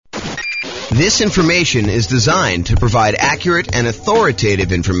This information is designed to provide accurate and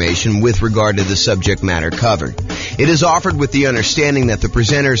authoritative information with regard to the subject matter covered. It is offered with the understanding that the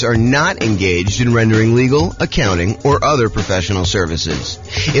presenters are not engaged in rendering legal, accounting, or other professional services.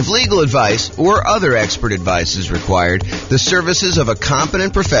 If legal advice or other expert advice is required, the services of a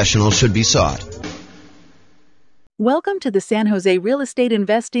competent professional should be sought. Welcome to the San Jose Real Estate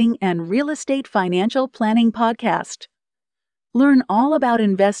Investing and Real Estate Financial Planning Podcast. Learn all about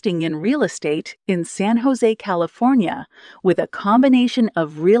investing in real estate in San Jose, California, with a combination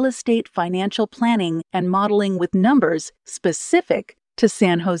of real estate financial planning and modeling with numbers specific to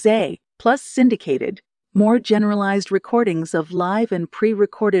San Jose, plus syndicated, more generalized recordings of live and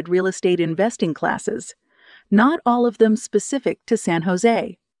pre-recorded real estate investing classes, not all of them specific to San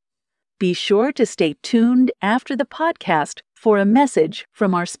Jose. Be sure to stay tuned after the podcast for a message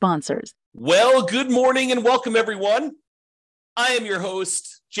from our sponsors. Well, good morning and welcome, everyone. I am your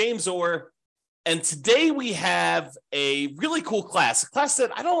host, James Orr, and today we have a really cool class, a class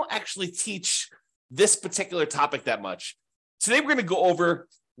that I don't actually teach this particular topic that much. Today we're going to go over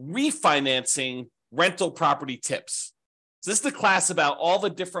refinancing rental property tips. So this is the class about all the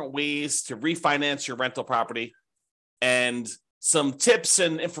different ways to refinance your rental property and some tips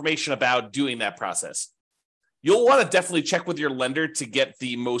and information about doing that process. You'll want to definitely check with your lender to get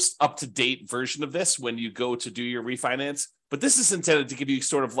the most up-to-date version of this when you go to do your refinance. But this is intended to give you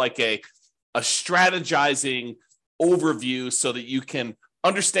sort of like a strategizing overview so that you can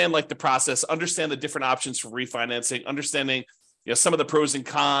understand like the process, understand the different options for refinancing, understanding some of the pros and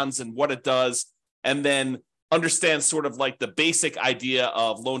cons and what it does, and then understand sort of like the basic idea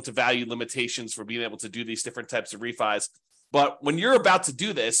of loan-to-value limitations for being able to do these different types of refis. But when you're about to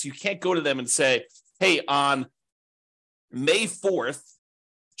do this, you can't go to them and say, hey, on May 4th,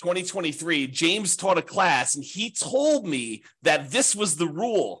 2023, James taught a class and he told me that this was the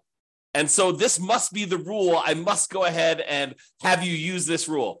rule. And so this must be the rule. I must go ahead and have you use this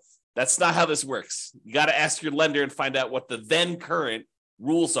rule. That's not how this works. You got to ask your lender and find out what the then current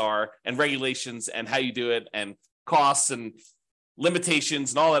rules are and regulations and how you do it and costs and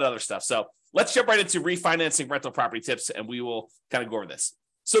limitations and all that other stuff. So let's jump right into refinancing rental property tips and we will kind of go over this.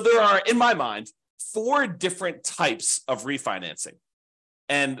 So there are, in my mind, 4 different types of refinancing.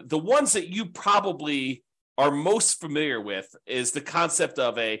 And the ones that you probably are most familiar with is the concept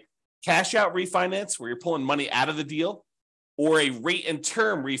of a cash out refinance where you're pulling money out of the deal, or a rate and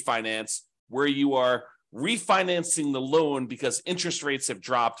term refinance where you are refinancing the loan because interest rates have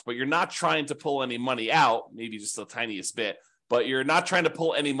dropped, but you're not trying to pull any money out, maybe just the tiniest bit, but you're not trying to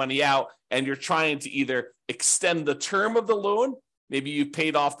pull any money out and you're trying to either extend the term of the loan. Maybe you've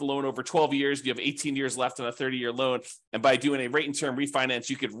paid off the loan over 12 years, you have 18 years left on a 30-year loan, and by doing a rate and term refinance,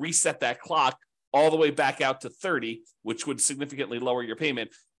 you could reset that clock all the way back out to 30, which would significantly lower your payment.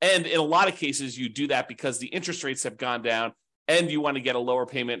 And in a lot of cases, you do that because the interest rates have gone down and you want to get a lower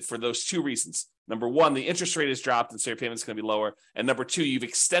payment for those 2 reasons. Number 1, the interest rate has dropped and so your payment's going to be lower. And number 2, you've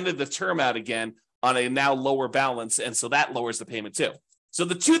extended the term out again on a now lower balance, and so that lowers the payment too. So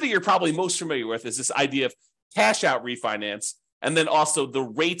the 2 that you're probably most familiar with is this idea of cash out refinance, and then also the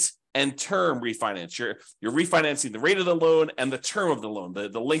rate and term refinance. You're refinancing the rate of the loan and the term of the loan,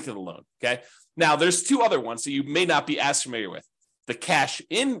 the length of the loan, okay? Now, there's 2 other ones that you may not be as familiar with. The cash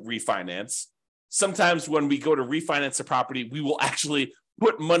in refinance. Sometimes when we go to refinance a property, we will actually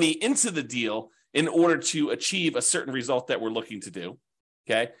put money into the deal in order to achieve a certain result that we're looking to do,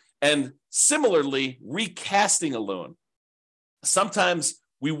 okay? And similarly, recasting a loan. Sometimes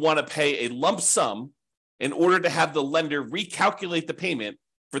we want to pay a lump sum in order to have the lender recalculate the payment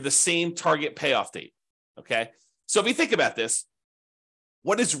for the same target payoff date, okay? So if you think about this,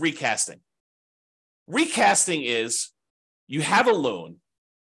 what is recasting? Recasting is you have a loan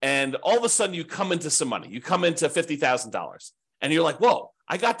and all of a sudden you come into some money. You come into $50,000 and you're like, whoa,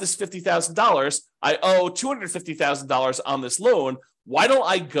 I got this $50,000. I owe $250,000 on this loan. Why don't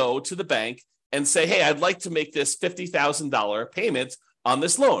I go to the bank and say, hey, I'd like to make this $50,000 payment on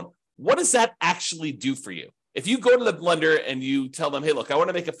this loan? What does that actually do for you? If you go to the lender and you tell them, hey, look, I want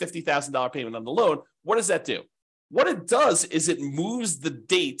to make a $50,000 payment on the loan, what does that do? What it does is it moves the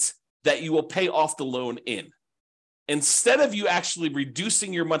date that you will pay off the loan in. Instead of you actually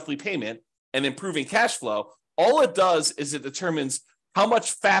reducing your monthly payment and improving cash flow, all it does is it determines how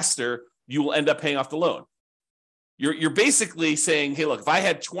much faster you will end up paying off the loan. You're basically saying, hey, look, if I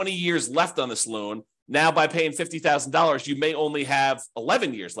had 20 years left on this loan, now, by paying $50,000, you may only have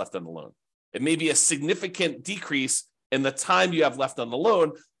 11 years left on the loan. It may be a significant decrease in the time you have left on the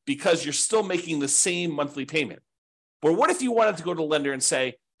loan because you're still making the same monthly payment. But what if you wanted to go to the lender and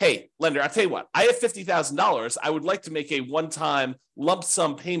say, hey, lender, I'll tell you what, I have $50,000. I would like to make a one-time lump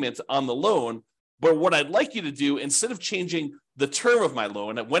sum payment on the loan. But what I'd like you to do, instead of changing the term of my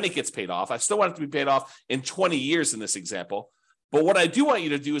loan and when it gets paid off, I still want it to be paid off in 20 years in this example. But what I do want you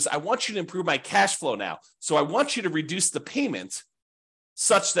to do is I want you to improve my cash flow now. So I want you to reduce the payment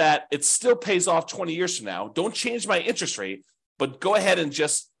such that it still pays off 20 years from now. Don't change my interest rate, but go ahead and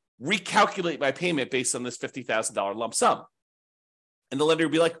just recalculate my payment based on this $50,000 lump sum. And the lender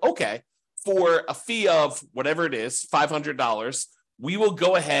would be like, okay, for a fee of whatever it is, $500, we will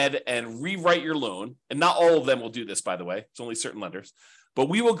go ahead and rewrite your loan. And not all of them will do this, by the way. It's only certain lenders. But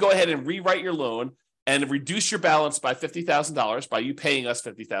we will go ahead and rewrite your loan and reduce your balance by $50,000 by you paying us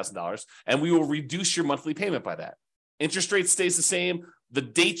 $50,000. And we will reduce your monthly payment by that. Interest rate stays the same. The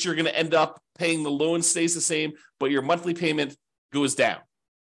date you're going to end up paying the loan stays the same, but your monthly payment goes down.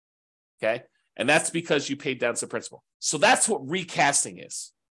 Okay? And that's because you paid down some principal. So that's what recasting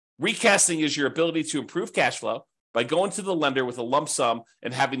is. Recasting is your ability to improve cash flow by going to the lender with a lump sum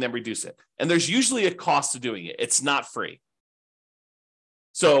and having them reduce it. And there's usually a cost to doing it. It's not free.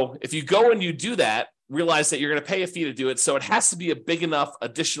 So if you go and you do that, realize that you're going to pay a fee to do it. So it has to be a big enough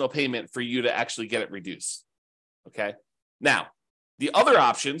additional payment for you to actually get it reduced. Okay. Now, the other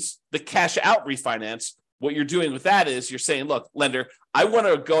options, the cash out refinance, what you're doing with that is you're saying, look, lender, I want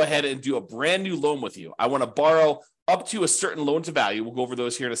to go ahead and do a brand new loan with you. I want to borrow up to a certain loan to value. We'll go over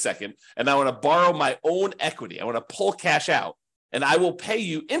those here in a second. And I want to borrow my own equity. I want to pull cash out and I will pay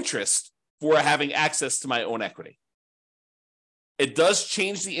you interest for having access to my own equity. It does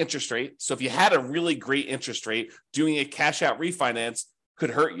change the interest rate. So if you had a really great interest rate, doing a cash out refinance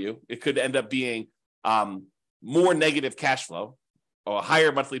could hurt you. It could end up being more negative cash flow or a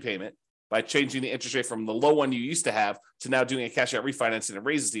higher monthly payment by changing the interest rate from the low one you used to have to now doing a cash out refinance, and it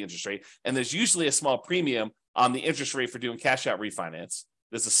raises the interest rate. And there's usually a small premium on the interest rate for doing cash out refinance.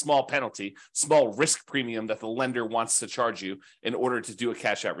 There's a small penalty, small risk premium that the lender wants to charge you in order to do a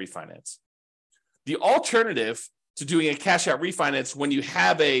cash out refinance. The alternative to doing a cash out refinance, when you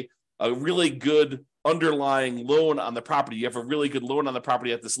have a really good underlying loan on the property, you have a really good loan on the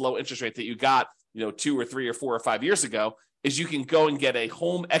property at this low interest rate that you got 2 or 3 or 4 or 5 years ago, is you can go and get a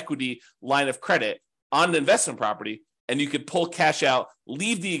home equity line of credit on an investment property, and you could pull cash out,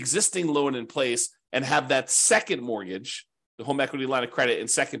 leave the existing loan in place, and have that second mortgage, the home equity line of credit, in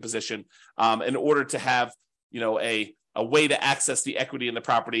second position in order to have a way to access the equity in the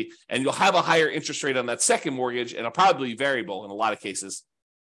property. And you'll have a higher interest rate on that second mortgage, and it'll probably be variable in a lot of cases.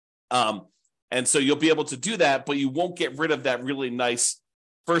 And so you'll be able to do that, but you won't get rid of that really nice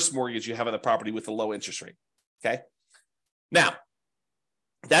first mortgage you have on the property with a low interest rate. Okay. Now,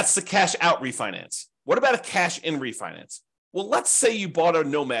 that's the cash out refinance. What about a cash in refinance? Well, let's say you bought a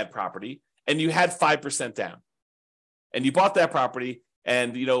nomad property and you had 5% down, and you bought that property,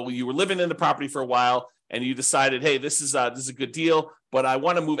 and you were living in the property for a while, and you decided, hey, this is a good deal, but I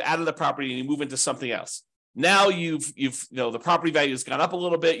want to move out of the property, and you move into something else. Now you've the property value has gone up a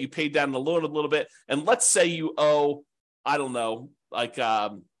little bit. You paid down the loan a little bit, and let's say you owe, I don't know, like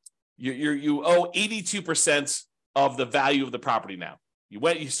you owe 82% of the value of the property now.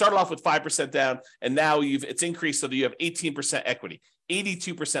 You started off with 5% down, and now it's increased so that you have 18% equity,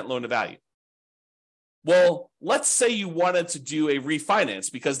 82% loan to value. Well, let's say you wanted to do a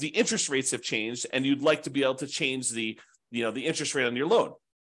refinance because the interest rates have changed, and you'd like to be able to change the interest rate on your loan.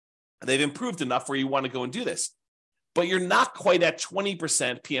 They've improved enough where you want to go and do this, but you're not quite at 20%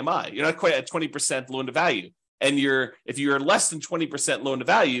 PMI. You're not quite at 20% loan to value, and if you're less than 20% loan to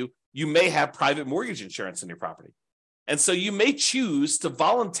value, you may have private mortgage insurance on your property. And so you may choose to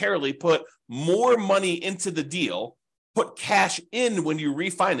voluntarily put more money into the deal, put cash in when you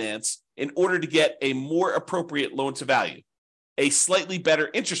refinance in order to get a more appropriate loan to value, a slightly better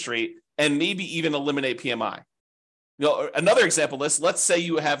interest rate, and maybe even eliminate PMI. Another example of this, let's say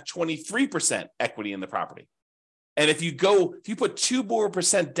you have 23% equity in the property. And if you put 2%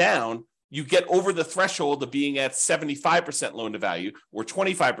 more down, you get over the threshold of being at 75% loan to value or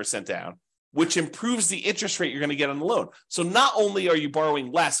 25% down, which improves the interest rate you're going to get on the loan. So not only are you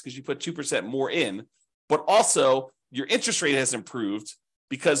borrowing less because you put 2% more in, but also your interest rate has improved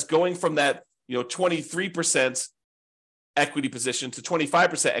because going from that 23% equity position to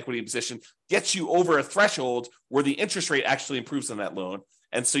 25% equity position gets you over a threshold where the interest rate actually improves on that loan.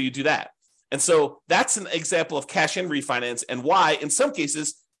 And so you do that. And so that's an example of cash in refinance, and why in some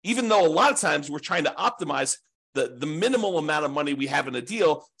cases, even though a lot of times we're trying to optimize the minimal amount of money we have in a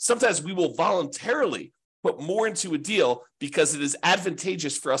deal, sometimes we will voluntarily put more into a deal because it is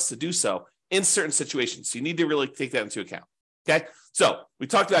advantageous for us to do so in certain situations. So you need to really take that into account. Okay. So we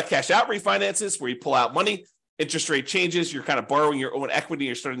talked about cash out refinances where you pull out money interest rate changes, you're kind of borrowing your own equity,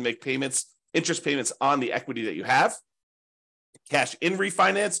 you're starting to make interest payments on the equity that you have. Cash in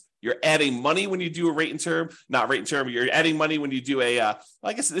refinance, you're adding money when you do a rate and term, not rate and term, you're adding money when you do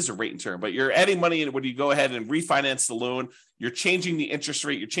I guess it is a rate and term, but you're adding money when you go ahead and refinance the loan. You're changing the interest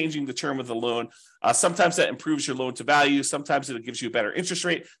rate, you're changing the term of the loan. Sometimes that improves your loan to value. Sometimes it gives you a better interest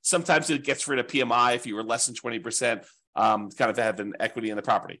rate. Sometimes it gets rid of PMI if you were less than 20%, kind of have an equity in the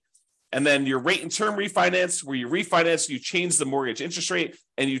property. And then your rate and term refinance, where you refinance, you change the mortgage interest rate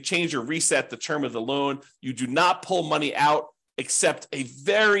and you change or reset the term of the loan. You do not pull money out except a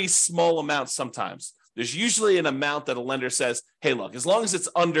very small amount sometimes. There's usually an amount that a lender says, hey, look, as long as it's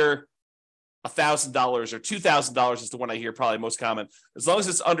under $1,000 or $2,000 is the one I hear probably most common. As long as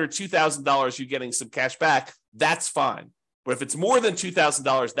it's under $2,000, you're getting some cash back, that's fine. But if it's more than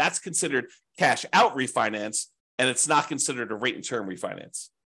 $2,000, that's considered cash out refinance, and it's not considered a rate and term refinance,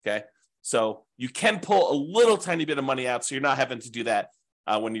 okay? So you can pull a little tiny bit of money out, so you're not having to do that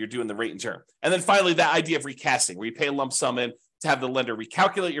when you're doing the rate and term. And then finally, that idea of recasting, where you pay a lump sum in to have the lender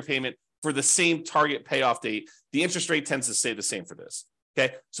recalculate your payment for the same target payoff date. The interest rate tends to stay the same for this.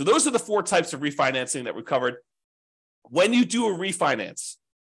 Okay, so those are the 4 types of refinancing that we covered. When you do a refinance,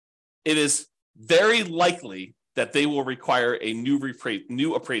 it is very likely that they will require a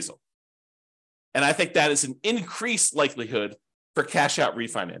new appraisal. And I think that is an increased likelihood for cash out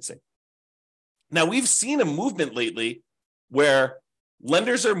refinancing. Now, we've seen a movement lately where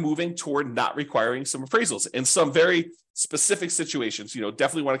lenders are moving toward not requiring some appraisals in some very specific situations.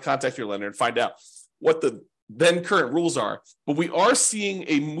 Definitely want to contact your lender and find out what the then current rules are. But we are seeing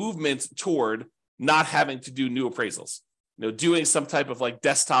a movement toward not having to do new appraisals. Doing some type of like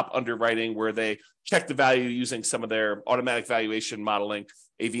desktop underwriting where they check the value using some of their automatic valuation modeling,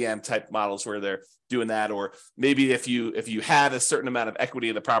 AVM type models where they're doing that. Or maybe if you had a certain amount of equity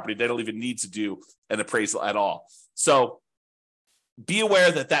in the property, they don't even need to do an appraisal at all. So be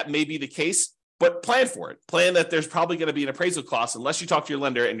aware that may be the case, but plan for it. Plan that there's probably going to be an appraisal cost unless you talk to your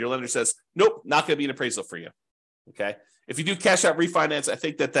lender and your lender says, nope, not going to be an appraisal for you. Okay. If you do cash out refinance, I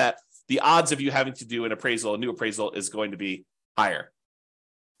think that the odds of you having to do a new appraisal is going to be higher.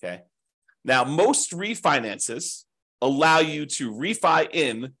 Okay. Now, most refinances allow you to refi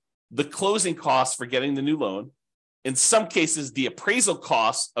in the closing costs for getting the new loan. In some cases, the appraisal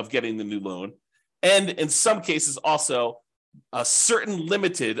costs of getting the new loan. And in some cases also a certain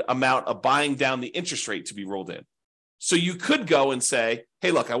limited amount of buying down the interest rate to be rolled in. So you could go and say,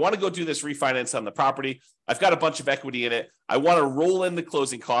 hey, look, I want to go do this refinance on the property. I've got a bunch of equity in it. I want to roll in the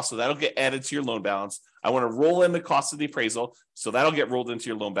closing costs, so that'll get added to your loan balance. I want to roll in the cost of the appraisal, so that'll get rolled into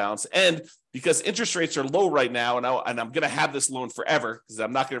your loan balance. And because interest rates are low right now, and I'm going to have this loan forever because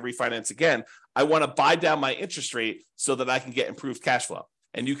I'm not going to refinance again, I want to buy down my interest rate so that I can get improved cash flow.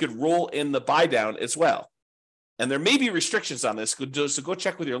 And you could roll in the buy down as well. And there may be restrictions on this, so go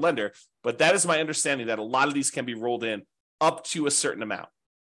check with your lender. But that is my understanding that a lot of these can be rolled in up to a certain amount.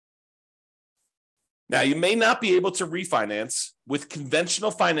 Now, you may not be able to refinance with conventional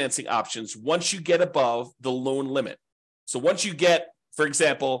financing options once you get above the loan limit. So once you get, for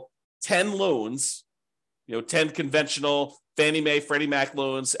example, 10 loans, 10 conventional Fannie Mae, Freddie Mac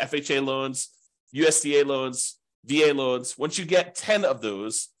loans, FHA loans, USDA loans, VA loans, once you get 10 of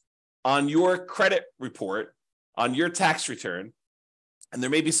those on your credit report, on your tax return, and there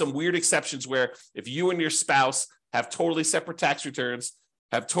may be some weird exceptions where if you and your spouse have totally separate tax returns,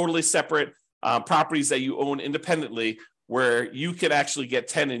 have totally separate properties that you own independently, where you can actually get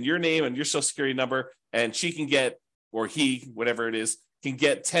 10 in your name and your social security number, and she can get, or he, whatever it is, can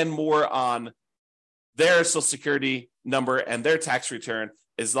get 10 more on their social security number and their tax return,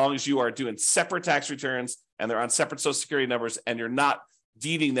 as long as you are doing separate tax returns and they're on separate social security numbers and you're not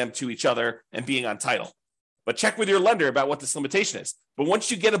deeding them to each other and being on title. But check with your lender about what this limitation is. But once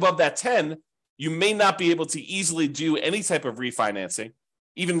you get above that 10, you may not be able to easily do any type of refinancing,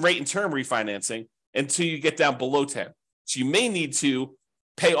 even rate and term refinancing, until you get down below 10. So you may need to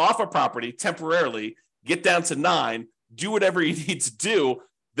pay off a property temporarily, get down to 9, do whatever you need to do,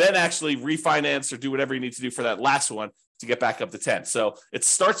 then actually refinance or do whatever you need to do for that last one to get back up to 10. So it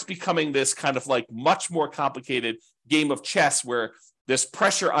starts becoming this kind of like much more complicated game of chess where there's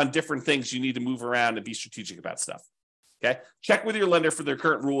pressure on different things. You need to move around and be strategic about stuff. Okay. Check with your lender for their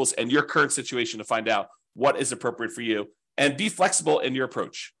current rules and your current situation to find out what is appropriate for you, and be flexible in your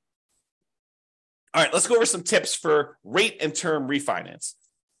approach. All right, let's go over some tips for rate and term refinance.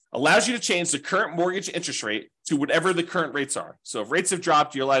 Allows you to change the current mortgage interest rate to whatever the current rates are. So if rates have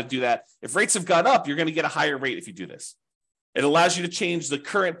dropped, you're allowed to do that. If rates have gone up, you're going to get a higher rate if you do this. It allows you to change the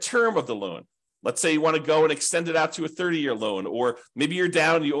current term of the loan. Let's say you want to go and extend it out to a 30-year loan, or maybe you're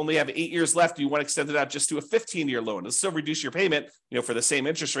down, you only have 8 years left, you want to extend it out just to a 15-year loan. It'll still reduce your payment, for the same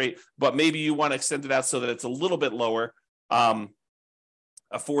interest rate, but maybe you want to extend it out so that it's a little bit lower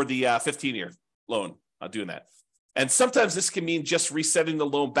for the 15-year loan, doing that. And sometimes this can mean just resetting the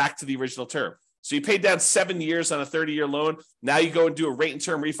loan back to the original term. So you paid down 7 years on a 30-year loan. Now you go and do a rate and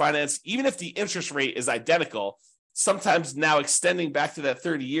term refinance. Even if the interest rate is identical, sometimes now extending back to that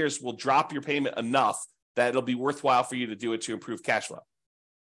 30 years will drop your payment enough that it'll be worthwhile for you to do it to improve cash flow.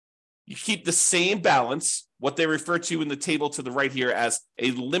 You keep the same balance, what they refer to in the table to the right here as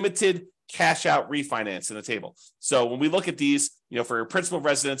a limited cash out refinance in the table. So when we look at these, for principal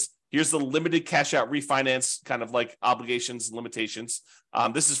residence, here's the limited cash out refinance, kind of like obligations and limitations.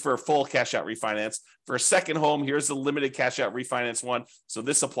 This is for a full cash out refinance. For a second home, here's the limited cash out refinance one. So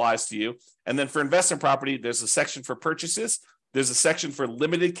this applies to you. And then for investment property, there's a section for purchases. There's a section for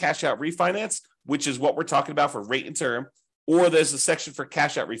limited cash out refinance, which is what we're talking about for rate and term. Or there's a section for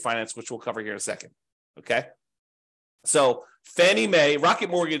cash out refinance, which we'll cover here in a second. Okay. So Fannie Mae, Rocket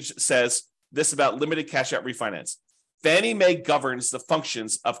Mortgage says this about limited cash out refinance. Fannie Mae governs the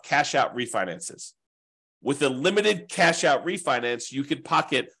functions of cash out refinances. With a limited cash out refinance, you could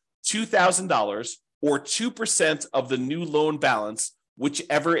pocket $2,000 or 2% of the new loan balance,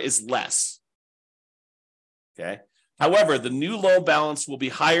 whichever is less. Okay. However, the new loan balance will be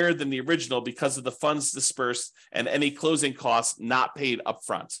higher than the original because of the funds dispersed and any closing costs not paid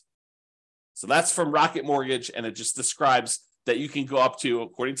upfront. So that's from Rocket Mortgage, and it just describes that you can go up to,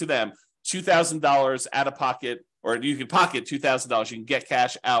 according to them, $2,000 out of pocket, or you can pocket $2,000. You can get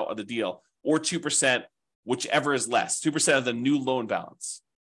cash out of the deal, or 2%, whichever is less, 2% of the new loan balance.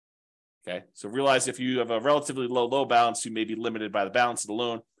 Okay, so realize if you have a relatively low balance, you may be limited by the balance of the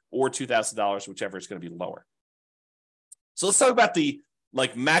loan, or $2,000, whichever is going to be lower. So let's talk about the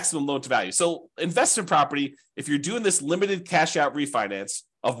maximum loan to value. So investment property, if you're doing this limited cash out refinance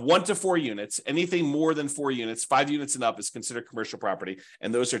of 1 to 4 units, anything more than 4 units, 5 units and up is considered commercial property.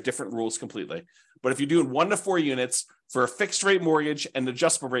 And those are different rules completely. But if you're doing 1 to 4 units for a fixed rate mortgage and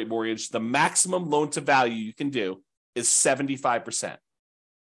adjustable rate mortgage, the maximum loan to value you can do is 75%.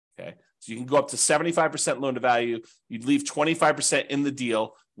 Okay. So you can go up to 75% loan to value. You'd leave 25% in the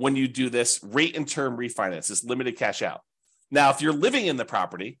deal when you do this rate and term refinance, this limited cash out. Now, if you're living in the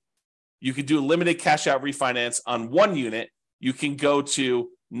property, you could do a limited cash out refinance on 1 unit. You can go to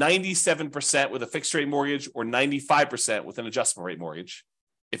 97% with a fixed rate mortgage or 95% with an adjustable rate mortgage.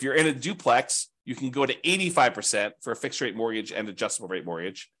 If you're in a duplex, you can go to 85% for a fixed rate mortgage and adjustable rate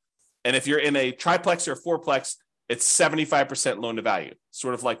mortgage. And if you're in a triplex or a fourplex, it's 75% loan to value,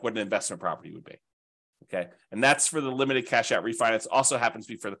 sort of like what an investment property would be. Okay. And that's for the limited cash out refinance. Also happens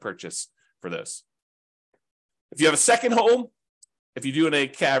to be for the purchase for those. If you have a second home, if you're doing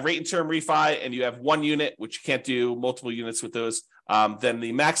a rate and term refi and you have 1 unit, which you can't do multiple units with those, then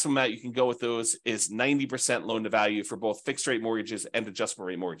the maximum amount you can go with those is 90% loan to value for both fixed rate mortgages and adjustable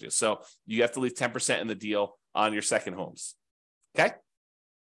rate mortgages. So you have to leave 10% in the deal on your second homes. Okay.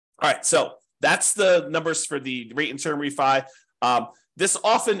 All right. So that's the numbers for the rate and term refi. This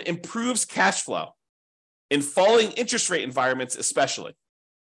often improves cash flow in falling interest rate environments, especially.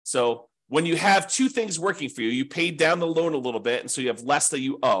 So when you have 2 things working for you, you paid down the loan a little bit, and so you have less that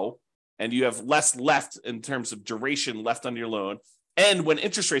you owe, and you have less left in terms of duration left on your loan. And when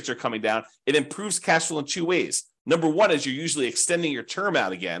interest rates are coming down, it improves cash flow in 2 ways. Number one is you're usually extending your term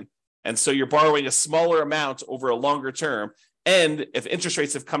out again, and so you're borrowing a smaller amount over a longer term. And if interest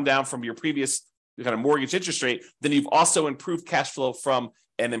rates have come down from your previous kind of mortgage interest rate, then you've also improved cash flow from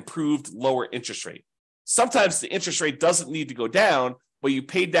an improved lower interest rate. Sometimes the interest rate doesn't need to go down, but you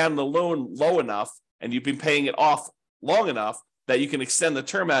paid down the loan low enough and you've been paying it off long enough that you can extend the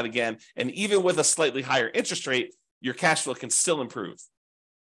term out again. And even with a slightly higher interest rate, your cash flow can still improve.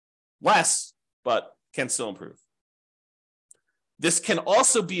 Less, but can still improve. This can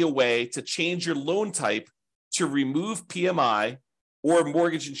also be a way to change your loan type to remove PMI or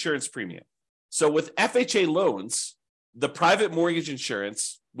mortgage insurance premium. So with FHA loans, the private mortgage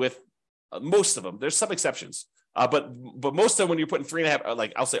insurance with most of them, there's some exceptions, but most of them when you're putting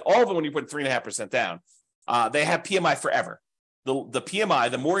 3.5%, I'll say all of them when you're putting 3.5% down, they have PMI forever. The PMI,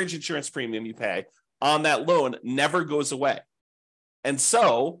 the mortgage insurance premium you pay on that loan never goes away. And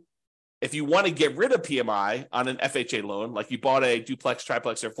so if you want to get rid of PMI on an FHA loan, like you bought a duplex,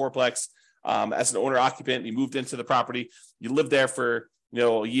 triplex, or fourplex as an owner occupant, you moved into the property, you lived there for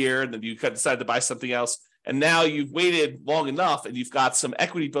a year, and then you decided to buy something else. And now you've waited long enough and you've got some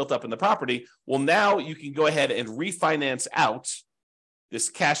equity built up in the property. Well, now you can go ahead and refinance out this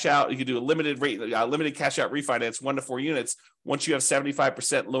cash out. You can do a limited cash out refinance, 1 to 4 units, once you have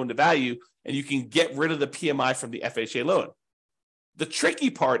 75% loan to value, and you can get rid of the PMI from the FHA loan. The tricky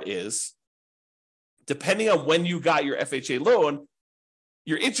part is, depending on when you got your FHA loan,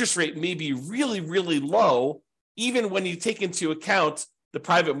 your interest rate may be really, really low, even when you take into account the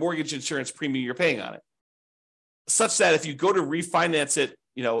private mortgage insurance premium you're paying on it. Such that if you go to refinance it,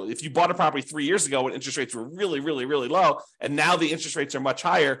 if you bought a property 3 years ago when interest rates were really, really, really low, and now the interest rates are much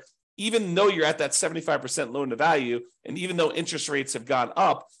higher, even though you're at that 75% loan to value, and even though interest rates have gone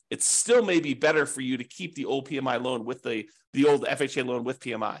up, it still may be better for you to keep the old PMI loan with the old FHA loan with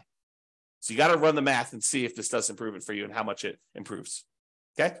PMI. So you got to run the math and see if this does improve it for you and how much it improves.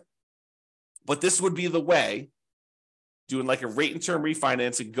 Okay? But this would be the way, doing like a rate and term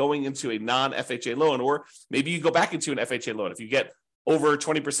refinance and going into a non-FHA loan, or maybe you go back into an FHA loan. If you get over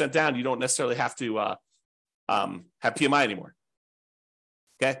 20% down, you don't necessarily have to have PMI anymore.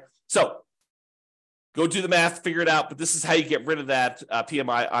 Okay, so go do the math, figure it out. But this is how you get rid of that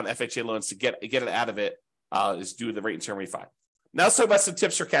PMI on FHA loans to get it out of it, is do the rate and term refi. Now let's talk about some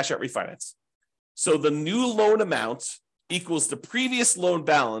tips for cash out refinance. So the new loan amount equals the previous loan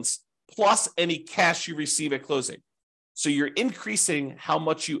balance plus any cash you receive at closing. So you're increasing how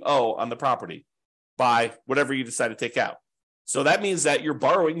much you owe on the property by whatever you decide to take out. So that means that you're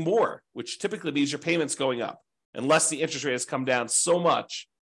borrowing more, which typically means your payment's going up, unless the interest rate has come down so much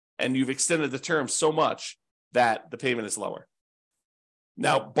and you've extended the term so much that the payment is lower.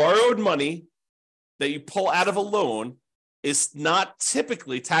 Now, borrowed money that you pull out of a loan is not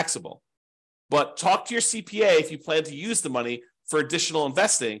typically taxable, but talk to your CPA if you plan to use the money for additional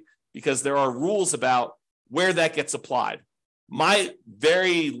investing, because there are rules about where that gets applied. My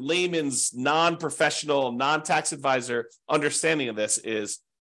very layman's, non-professional, non-tax advisor understanding of this is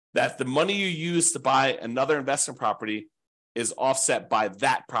that the money you use to buy another investment property is offset by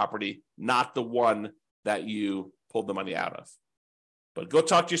that property, not the one that you pulled the money out of. But go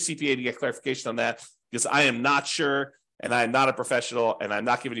talk to your CPA to get clarification on that, because I am not sure, and I am not a professional, and I'm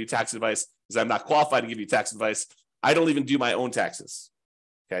not giving you tax advice because I'm not qualified to give you tax advice. I don't even do my own taxes.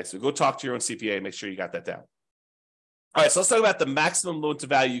 Okay, so go talk to your own CPA and make sure you got that down. All right, so let's talk about the maximum loan to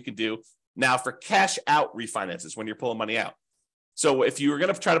value you can do now for cash out refinances when you're pulling money out. So if you were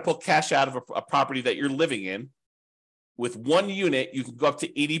going to try to pull cash out of a property that you're living in, with 1 unit, you can go up to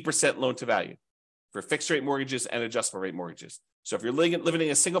 80% loan to value for fixed rate mortgages and adjustable rate mortgages. So if you're living in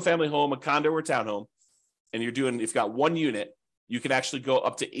a single family home, a condo or townhome, and you've got 1 unit, you can actually go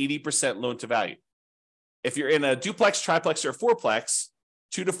up to 80% loan to value. If you're in a duplex, triplex, or fourplex,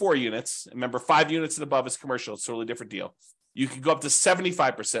 2 to 4 units, remember 5 units and above is commercial, it's a totally different deal. You can go up to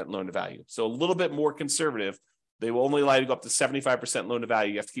 75% loan to value. So a little bit more conservative. They will only allow you to go up to 75% loan to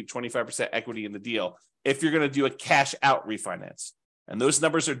value. You have to keep 25% equity in the deal if you're going to do a cash out refinance. And those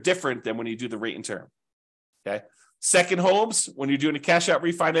numbers are different than when you do the rate and term. Okay. Second homes, when you're doing a cash out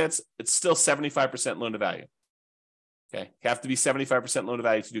refinance, it's still 75% loan to value. Okay. You have to be 75% loan to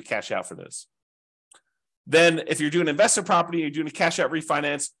value to do cash out for those. Then if you're doing investment property, you're doing a cash out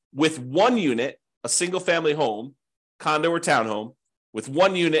refinance with 1 unit, a single family home, condo or townhome, with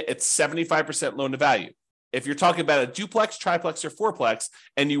 1 unit, it's 75% loan to value. If you're talking about a duplex, triplex, or fourplex,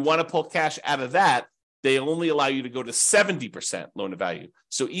 and you want to pull cash out of that, they only allow you to go to 70% loan to value.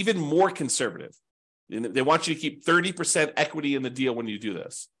 So even more conservative. They want you to keep 30% equity in the deal when you do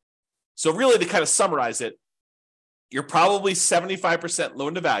this. So really, to kind of summarize it, you're probably 75%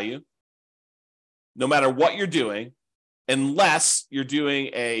 loan to value, no matter what you're doing, unless you're doing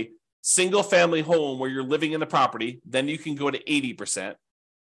a single family home where you're living in the property, then you can go to 80%.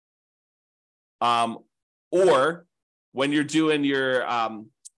 Or when you're doing your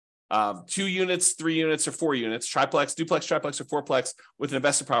 2 units, 3 units, or 4 units, triplex, duplex, triplex, or fourplex with an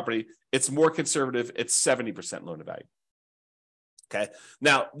investment property, it's more conservative. It's 70% loan to value. Okay.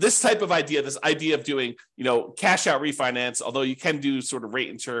 Now, this type of idea, this idea of doing, cash out refinance, although you can do sort of rate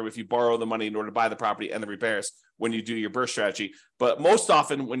and term if you borrow the money in order to buy the property and the repairs when you do your burst strategy. But most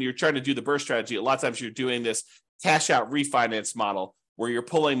often when you're trying to do the burst strategy, a lot of times you're doing this cash out refinance model where you're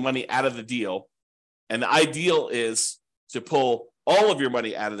pulling money out of the deal. And the ideal is to pull all of your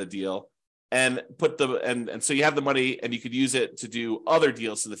money out of the deal and and so you have the money and you could use it to do other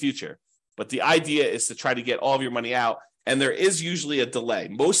deals in the future. But the idea is to try to get all of your money out. And there is usually a delay.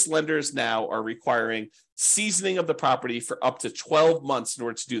 Most lenders now are requiring seasoning of the property for up to 12 months in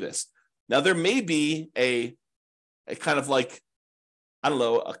order to do this. Now, there may be a kind of like,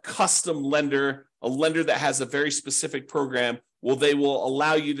 a custom lender, a lender that has a very specific program. Well, they will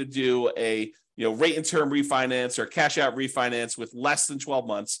allow you to do a rate and term refinance or cash out refinance with less than 12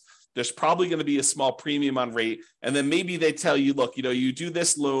 months. there's probably going to be a small premium on rate. And then maybe they tell you, look, you do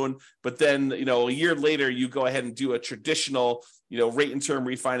this loan, but then, a year later, you go ahead and do a traditional, rate and term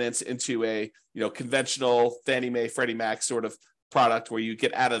refinance into a, conventional Fannie Mae, Freddie Mac sort of product where you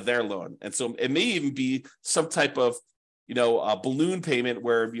get out of their loan. And so it may even be some type of, a balloon payment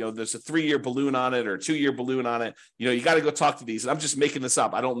where, there's a 3-year balloon on it or a 2-year balloon on it. You got to go talk to these. And I'm just making this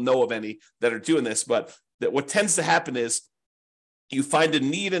up. I don't know of any that are doing this, but what tends to happen is you find a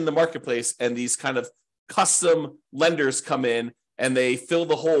need in the marketplace and these kind of custom lenders come in and they fill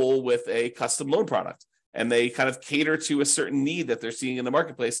the hole with a custom loan product. And they kind of cater to a certain need that they're seeing in the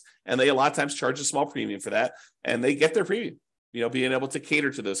marketplace. And they a lot of times charge a small premium for that. And they get their premium, being able to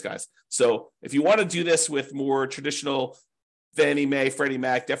cater to those guys. So if you want to do this with more traditional Fannie Mae, Freddie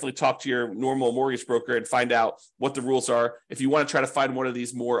Mac, definitely talk to your normal mortgage broker and find out what the rules are. If you want to try to find one of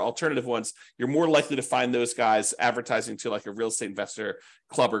these more alternative ones, you're more likely to find those guys advertising to like a real estate investor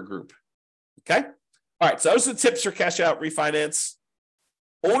club or group. Okay. All right. So those are the tips for cash out refinance.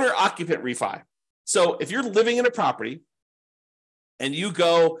 Owner occupant refi. So if you're living in a property and you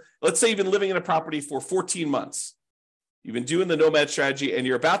go, let's say you've been living in a property for 14 months, you've been doing the nomad strategy and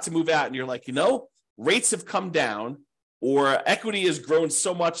you're about to move out and you're like, rates have come down or equity has grown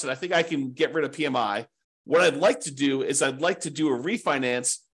so much that I think I can get rid of PMI. What I'd like to do is I'd like to do a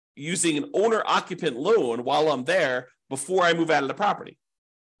refinance using an owner occupant loan while I'm there before I move out of the property.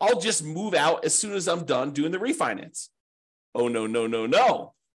 I'll just move out as soon as I'm done doing the refinance. Oh,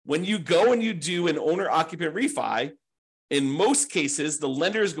 no. When you go and you do an owner occupant refi, in most cases, the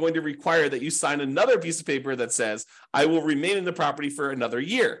lender is going to require that you sign another piece of paper that says, I will remain in the property for another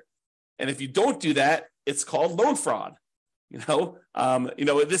year. And if you don't do that, it's called loan fraud.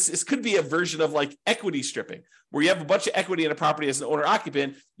 This could be a version of like equity stripping, where you have a bunch of equity in a property as an owner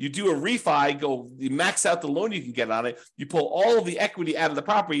occupant. You do a refi, you max out the loan you can get on it. You pull all of the equity out of the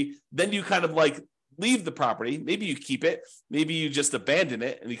property. Then you kind of like leave the property. Maybe you keep it. Maybe you just abandon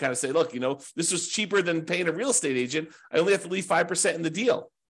it. And you kind of say, look, this was cheaper than paying a real estate agent. I only have to leave 5% in the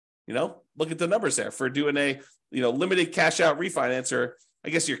deal. Look at the numbers there for doing a, limited cash out refinance, or I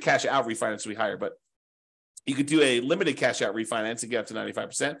guess your cash out refinance will be higher, but you could do a limited cash out refinance and get up to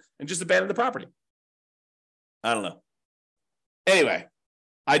 95% and just abandon the property. I don't know. Anyway,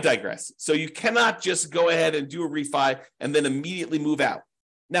 I digress. So you cannot just go ahead and do a refi and then immediately move out.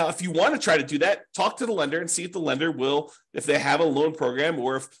 Now, if you want to try to do that, talk to the lender and see if the lender will, if they have a loan program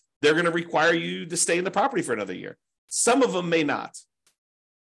or if they're going to require you to stay in the property for another year. Some of them may not.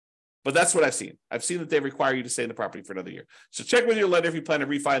 But that's what I've seen. I've seen that they require you to stay in the property for another year. So check with your lender if you plan to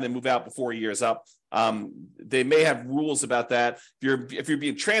refi and then move out before a year is up. They may have rules about that. If you're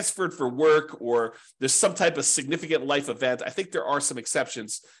being transferred for work or there's some type of significant life event, I think there are some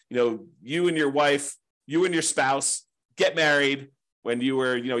exceptions. You and your wife, you and your spouse get married. When you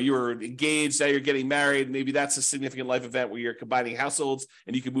were engaged, now you're getting married. Maybe that's a significant life event where you're combining households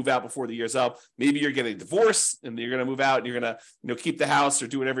and you can move out before the year's up. Maybe you're getting divorced and you're going to move out and you're going to, keep the house or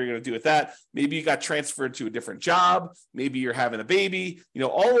do whatever you're going to do with that. Maybe you got transferred to a different job. Maybe you're having a baby.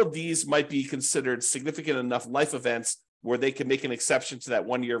 All of these might be considered significant enough life events where they can make an exception to that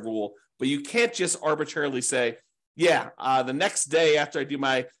 1-year rule. But you can't just arbitrarily say, the next day after I do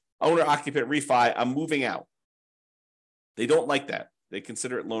my owner occupant refi, I'm moving out. They don't like that. They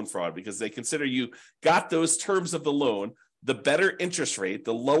consider it loan fraud because they consider you got those terms of the loan, the better interest rate,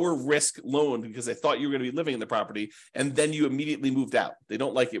 the lower risk loan because they thought you were going to be living in the property, and then you immediately moved out. They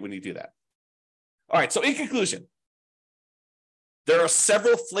don't like it when you do that. All right, so in conclusion, there are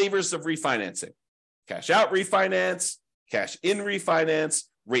several flavors of refinancing. Cash out refinance, cash in refinance,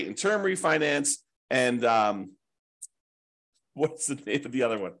 rate and term refinance, and what's the name of the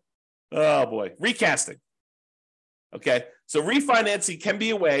other one? Oh boy, recasting. Okay, so refinancing can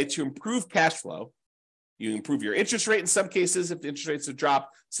be a way to improve cash flow. You improve your interest rate in some cases. If the interest rates have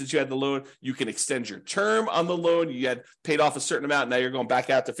dropped since you had the loan, you can extend your term on the loan. You had paid off a certain amount. Now you're going back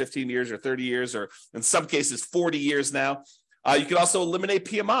out to 15 years or 30 years, or in some cases, 40 years now. You can also eliminate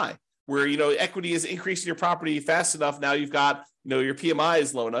PMI, where, equity is increasing your property fast enough. Now you've got, your PMI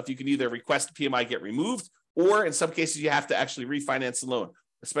is low enough. You can either request PMI get removed, or in some cases, you have to actually refinance the loan,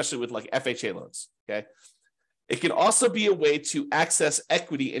 especially with like FHA loans. Okay. It can also be a way to access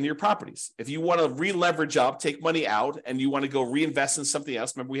equity in your properties. If you want to re-leverage up, take money out, and you want to go reinvest in something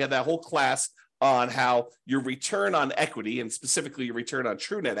else. Remember, we had that whole class on how your return on equity, and specifically your return on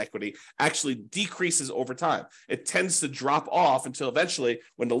true net equity, actually decreases over time. It tends to drop off until eventually,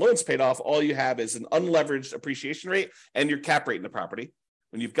 when the loan's paid off, all you have is an unleveraged appreciation rate and your cap rate in the property.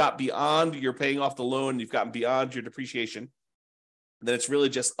 When you've got beyond, you're paying off the loan, you've gotten beyond your depreciation, then it's really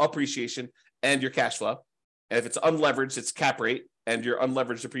just appreciation and your cash flow. And if it's unleveraged, it's cap rate and your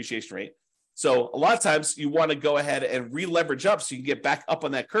unleveraged depreciation rate. So a lot of times you want to go ahead and re-leverage up so you can get back up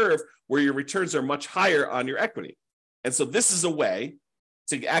on that curve where your returns are much higher on your equity. And so this is a way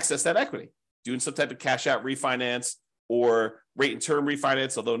to access that equity, doing some type of cash out refinance or rate and term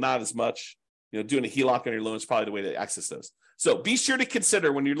refinance, although not as much. Doing a HELOC on your loan is probably the way to access those. So be sure to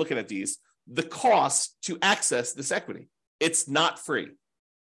consider when you're looking at these, the cost to access this equity. It's not free.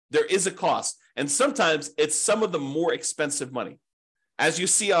 There is a cost. And sometimes it's some of the more expensive money. As you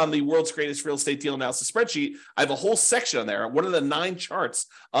see on the World's Greatest Real Estate Deal Analysis spreadsheet, I have a whole section on there. One of the 9 charts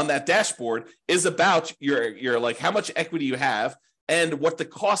on that dashboard is about your like how much equity you have and what the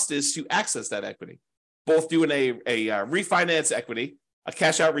cost is to access that equity. Both doing a refinance equity, a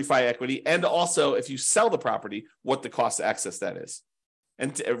cash out refi equity, and also if you sell the property, what the cost to access that is.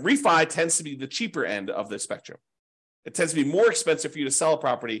 And refi tends to be the cheaper end of the spectrum. It tends to be more expensive for you to sell a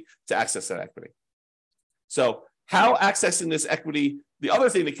property to access that equity. So how accessing this equity, the other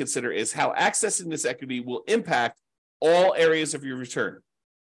thing to consider is how accessing this equity will impact all areas of your return.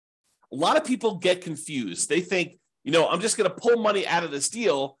 A lot of people get confused. They think, I'm just going to pull money out of this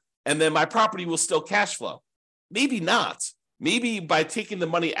deal and then my property will still cash flow. Maybe not. Maybe by taking the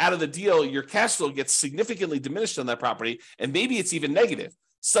money out of the deal, your cash flow gets significantly diminished on that property, and maybe it's even negative,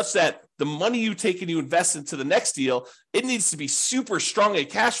 such that the money you take and you invest into the next deal, it needs to be super strong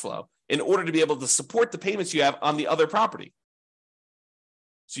at cash flow in order to be able to support the payments you have on the other property.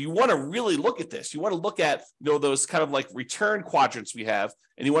 So you want to really look at this. You want to look at those kind of like return quadrants we have,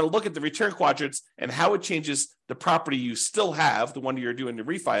 and you want to look at the return quadrants and how it changes the property you still have, the one you're doing the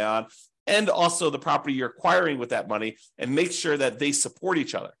refi on, and also the property you're acquiring with that money, and make sure that they support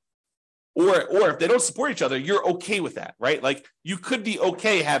each other. Or if they don't support each other, you're okay with that, right? Like you could be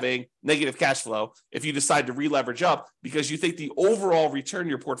okay having negative cash flow if you decide to re-leverage up because you think the overall return in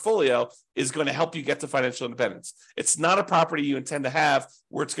your portfolio is going to help you get to financial independence. It's not a property you intend to have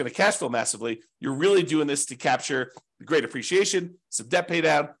where it's going to cash flow massively. You're really doing this to capture the great appreciation, some debt pay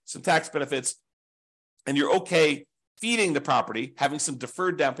down, some tax benefits, and you're okay feeding the property, having some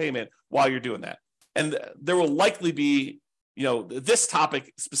deferred down payment while you're doing that. And there will likely be, this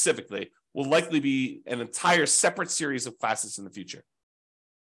topic specifically will likely be an entire separate series of classes in the future.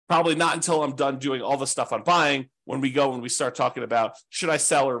 Probably not until I'm done doing all the stuff on buying when we start talking about should I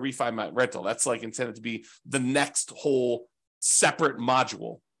sell or refi my rental. That's like intended to be the next whole separate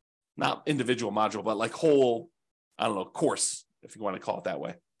module, not individual module, but like whole, course, if you want to call it that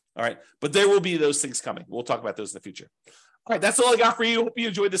way. All right. But there will be those things coming. We'll talk about those in the future. All right. That's all I got for you. Hope you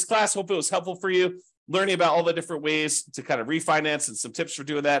enjoyed this class. Hope it was helpful for you, learning about all the different ways to kind of refinance and some tips for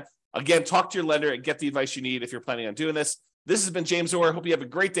doing that. Again, talk to your lender and get the advice you need if you're planning on doing this. This has been James Orr. Hope you have a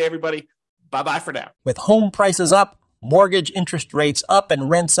great day, everybody. Bye-bye for now. With home prices up, mortgage interest rates up, and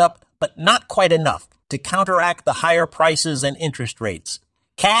rents up, but not quite enough to counteract the higher prices and interest rates.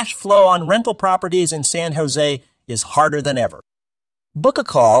 Cash flow on rental properties in San Jose is harder than ever. Book a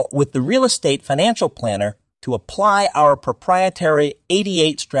call with the Real Estate Financial Planner to apply our proprietary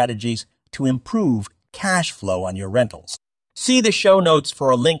 88 strategies to improve cash flow on your rentals. See the show notes for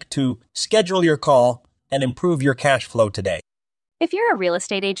a link to schedule your call and improve your cash flow today. If you're a real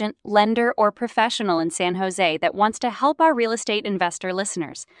estate agent, lender, or professional in San Jose that wants to help our real estate investor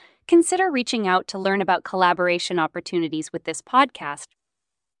listeners, consider reaching out to learn about collaboration opportunities with this podcast.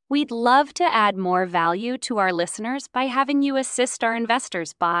 We'd love to add more value to our listeners by having you assist our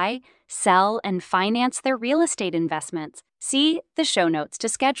investors buy, sell, and finance their real estate investments. See the show notes to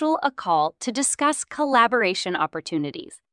schedule a call to discuss collaboration opportunities.